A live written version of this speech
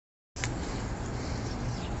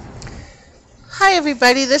Hi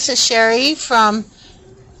everybody, this is Sherry from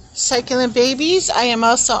Succulent Babies. I am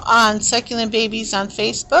also on Succulent Babies on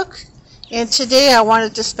Facebook, and today I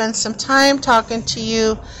wanted to spend some time talking to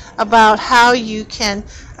you about how you can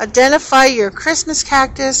identify your Christmas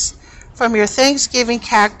cactus from your Thanksgiving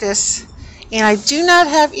cactus. And I do not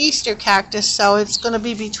have Easter cactus, so it's going to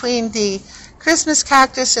be between the Christmas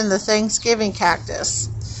cactus and the Thanksgiving cactus.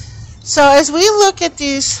 So as we look at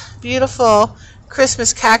these beautiful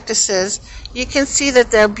Christmas cactuses, you can see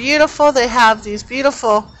that they're beautiful. They have these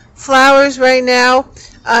beautiful flowers right now.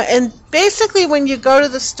 And basically when you go to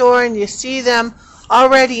the store and you see them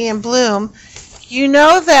already in bloom, you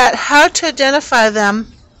know that how to identify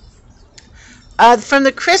them. From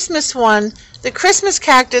the Christmas one, the Christmas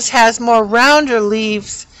cactus has more rounder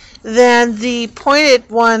leaves than the pointed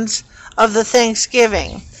ones of the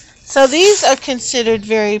Thanksgiving. So these are considered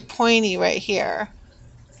very pointy right here.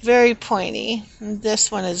 Very pointy. And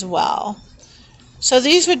this one as well. So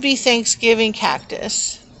these would be Thanksgiving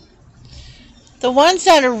cactus. The ones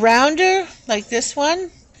that are rounder, like this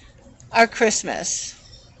one, are Christmas.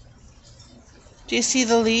 Do you see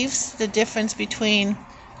the leaves? The difference between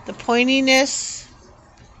the pointiness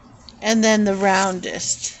and then the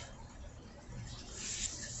roundest.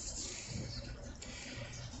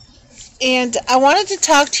 And I wanted to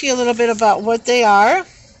talk to you a little bit about what they are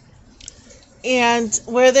and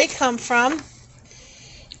where they come from.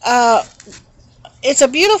 It's a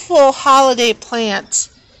beautiful holiday plant,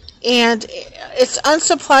 and it's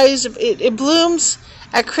unsupplies. It blooms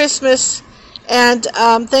at Christmas and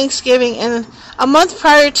Thanksgiving, and a month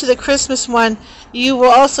prior to the Christmas one, you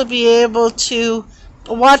will also be able to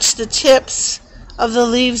watch the tips of the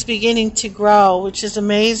leaves beginning to grow, which is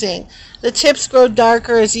amazing. The tips grow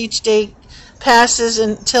darker as each day passes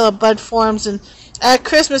until a bud forms, and at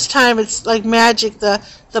Christmas time it's like magic.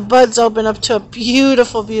 The buds open up to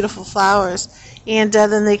beautiful, beautiful flowers, and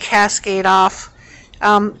then they cascade off.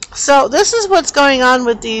 So this is what's going on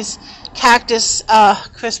with these cactus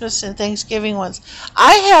Christmas and Thanksgiving ones.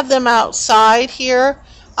 I have them outside here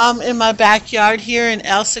in my backyard here in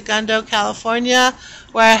El Segundo, California,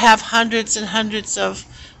 where I have hundreds and hundreds of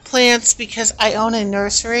plants because I own a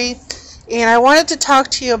nursery. And I wanted to talk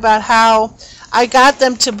to you about how I got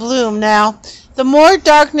them to bloom. Now, the more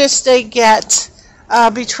darkness they get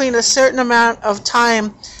between a certain amount of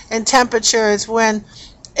time and temperature is when,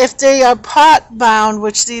 if they are pot bound,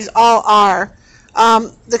 which these all are,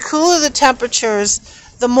 the cooler the temperatures,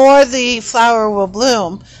 the more the flower will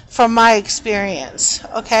bloom, from my experience.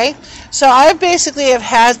 Okay, so I basically have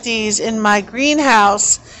had these in my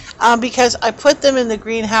greenhouse because I put them in the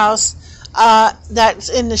greenhouse that's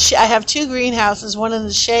in the I have two greenhouses, one in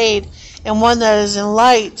the shade and one that is in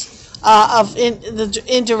light in the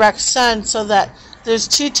indirect sun, so that there's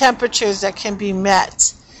two temperatures that can be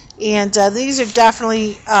met. And these are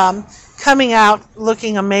definitely coming out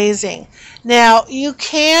looking amazing. Now, you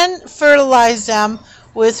can fertilize them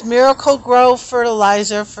with Miracle-Gro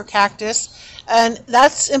fertilizer for cactus, and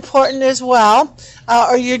that's important as well,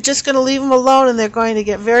 or you're just going to leave them alone and they're going to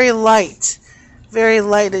get very light,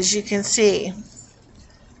 as you can see.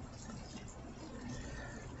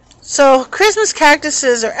 So Christmas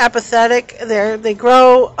cactuses are epiphytic. They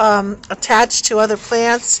grow attached to other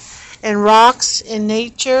plants and rocks in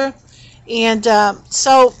nature, and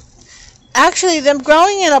so actually them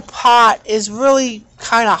growing in a pot is really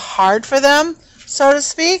kind of hard for them, so to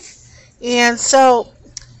speak. And so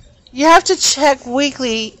you have to check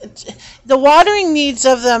weekly. The watering needs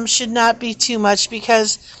of them should not be too much,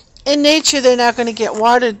 because in nature they're not going to get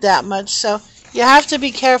watered that much. So you have to be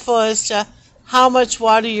careful as to how much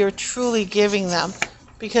water you're truly giving them,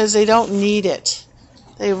 because they don't need it.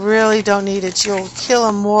 They really don't need it. You'll kill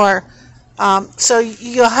them more. So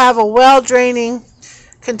you'll have a well-draining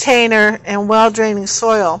container and well-draining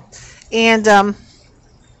soil. And a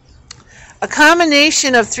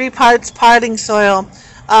combination of 3 parts potting soil.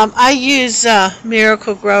 I use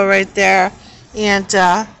Miracle-Gro right there, and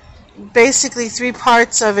basically 3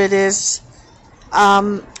 parts of it is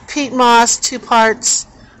peat moss, 2 parts,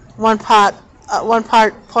 1 part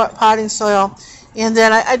potting soil, and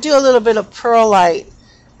then I do a little bit of perlite.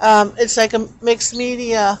 It's like a mixed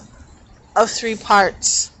media of 3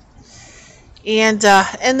 parts. And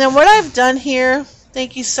then what I've done here,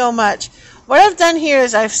 thank you so much. What I've done here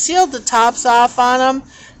is I've sealed the tops off on them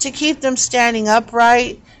to keep them standing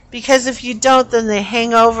upright, because if you don't, then they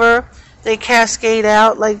hang over, they cascade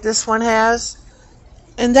out like this one has,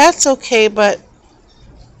 and that's okay. But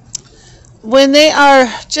when they are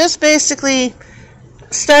just basically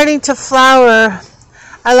starting to flower,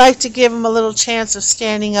 I like to give them a little chance of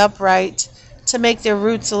standing upright to make their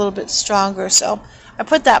roots a little bit stronger. So I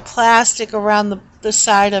put that plastic around the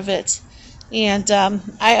side of it. And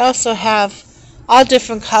I also have all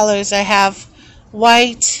different colors. I have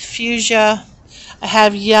white, fuchsia, I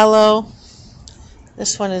have yellow.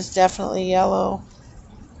 This one is definitely yellow.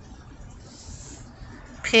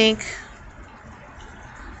 Pink.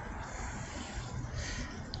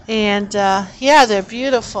 And yeah, they're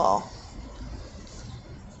beautiful.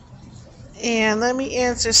 And let me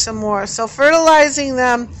answer some more. So fertilizing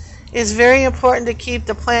them is very important to keep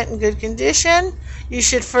the plant in good condition. You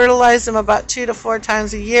should fertilize them about 2 to 4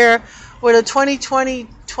 times a year with a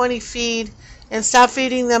 20-20-20 feed, and stop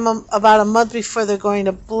feeding them about a month before they're going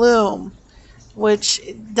to bloom, which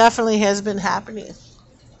definitely has been happening.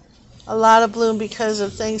 A lot of bloom because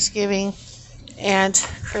of Thanksgiving and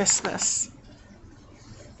Christmas.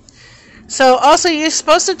 So also, you're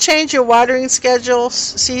supposed to change your watering schedule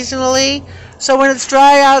seasonally. So when it's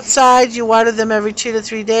dry outside, you water them every 2 to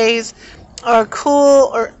 3 days, or cool,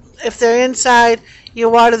 or if they're inside, you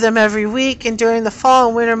water them every week. And during the fall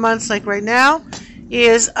and winter months, like right now,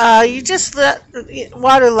 you just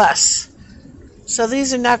water less. So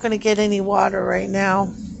these are not going to get any water right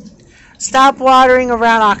now. Stop watering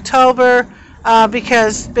around October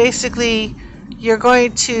because basically you're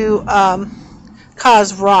going to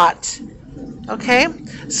cause rot. Okay?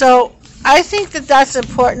 So I think that that's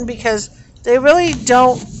important because they really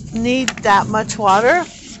don't need that much water,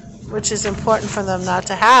 which is important for them not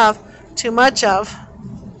to have too much of.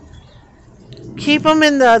 Keep them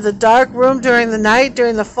in the dark room during the night.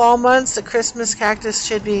 During the fall months, the Christmas cactus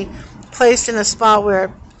should be placed in a spot where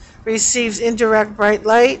it receives indirect bright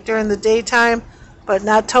light during the daytime, but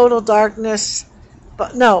not total darkness.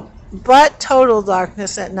 But total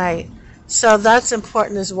darkness at night. So that's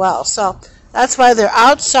important as well. So that's why they're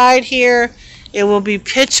outside here. It will be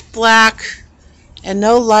pitch black and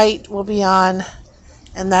no light will be on,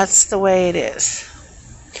 and that's the way it is.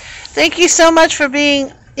 Thank you so much for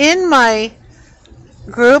being in my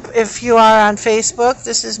group. If you are on Facebook,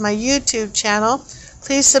 this is my YouTube channel.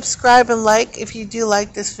 Please subscribe and like if you do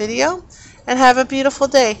like this video, and have a beautiful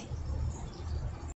day.